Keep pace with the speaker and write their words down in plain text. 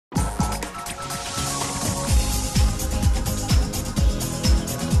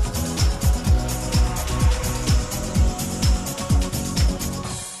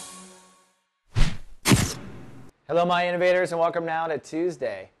Hello, my innovators, and welcome now to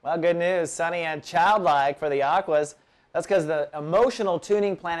Tuesday. Well, good news, sunny and childlike for the Aquas. That's because the emotional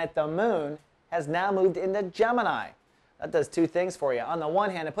tuning planet, the moon, has now moved into Gemini. That does two things for you. On the one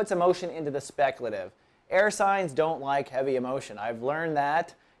hand, it puts emotion into the speculative. Air signs don't like heavy emotion. I've learned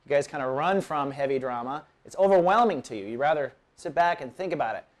that. You guys kind of run from heavy drama. It's overwhelming to you. You'd rather sit back and think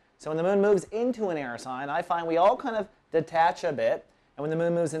about it. So when the moon moves into an air sign, I find we all kind of detach a bit. And when the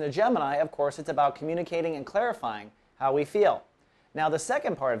moon moves into Gemini, of course, it's about communicating and clarifying how we feel. Now, the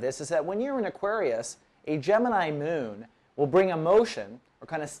second part of this is that when you're in Aquarius, a Gemini moon will bring emotion or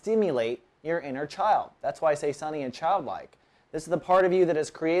kind of stimulate your inner child. That's why I say sunny and childlike. This is the part of you that is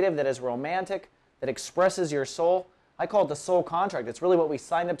creative, that is romantic, that expresses your soul. I call it the soul contract. It's really what we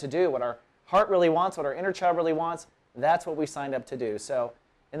signed up to do, what our heart really wants, what our inner child really wants. That's what we signed up to do. So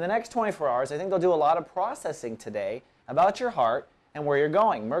in the next 24 hours, I think they'll do a lot of processing today about your heart and where you're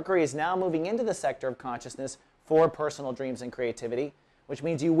going. Mercury is now moving into the sector of consciousness for personal dreams and creativity, which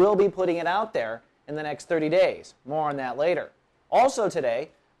means you will be putting it out there in the next 30 days. More on that later. Also today,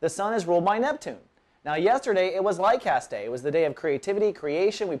 the sun is ruled by Neptune. Now yesterday, it was Lycast Day. It was the day of creativity,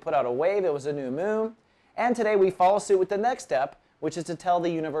 creation. We put out a wave. It was a new moon. And today we follow suit with the next step, which is to tell the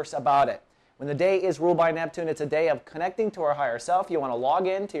universe about it. When the day is ruled by Neptune, it's a day of connecting to our higher self. You want to log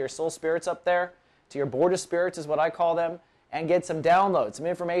in to your soul spirits up there, to your board of spirits is what I call them, and get some downloads, some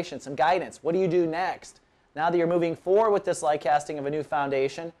information, some guidance. What do you do next? Now that you're moving forward with this light casting of a new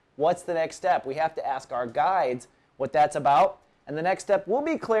foundation, what's the next step? We have to ask our guides what that's about, and the next step will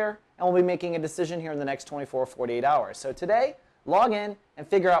be clear, and we'll be making a decision here in the next 24, 48 hours. So today, log in and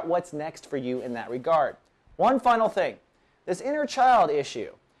figure out what's next for you in that regard. One final thing, this inner child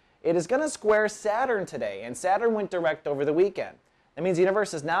issue, it is going to square Saturn today, and Saturn went direct over the weekend. That means the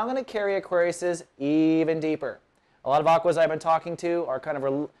universe is now going to carry Aquariuses even deeper. A lot of Aquas I've been talking to are kind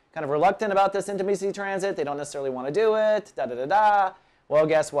of reluctant about this intimacy transit. They don't necessarily want to do it, da-da-da-da. Well,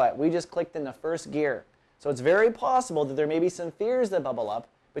 guess what? We just clicked in the first gear. So it's very possible that there may be some fears that bubble up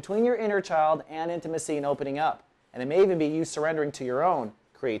between your inner child and intimacy and opening up. And it may even be you surrendering to your own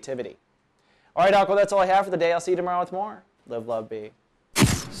creativity. All right, Aqua, that's all I have for the day. I'll see you tomorrow with more. Live, love, be.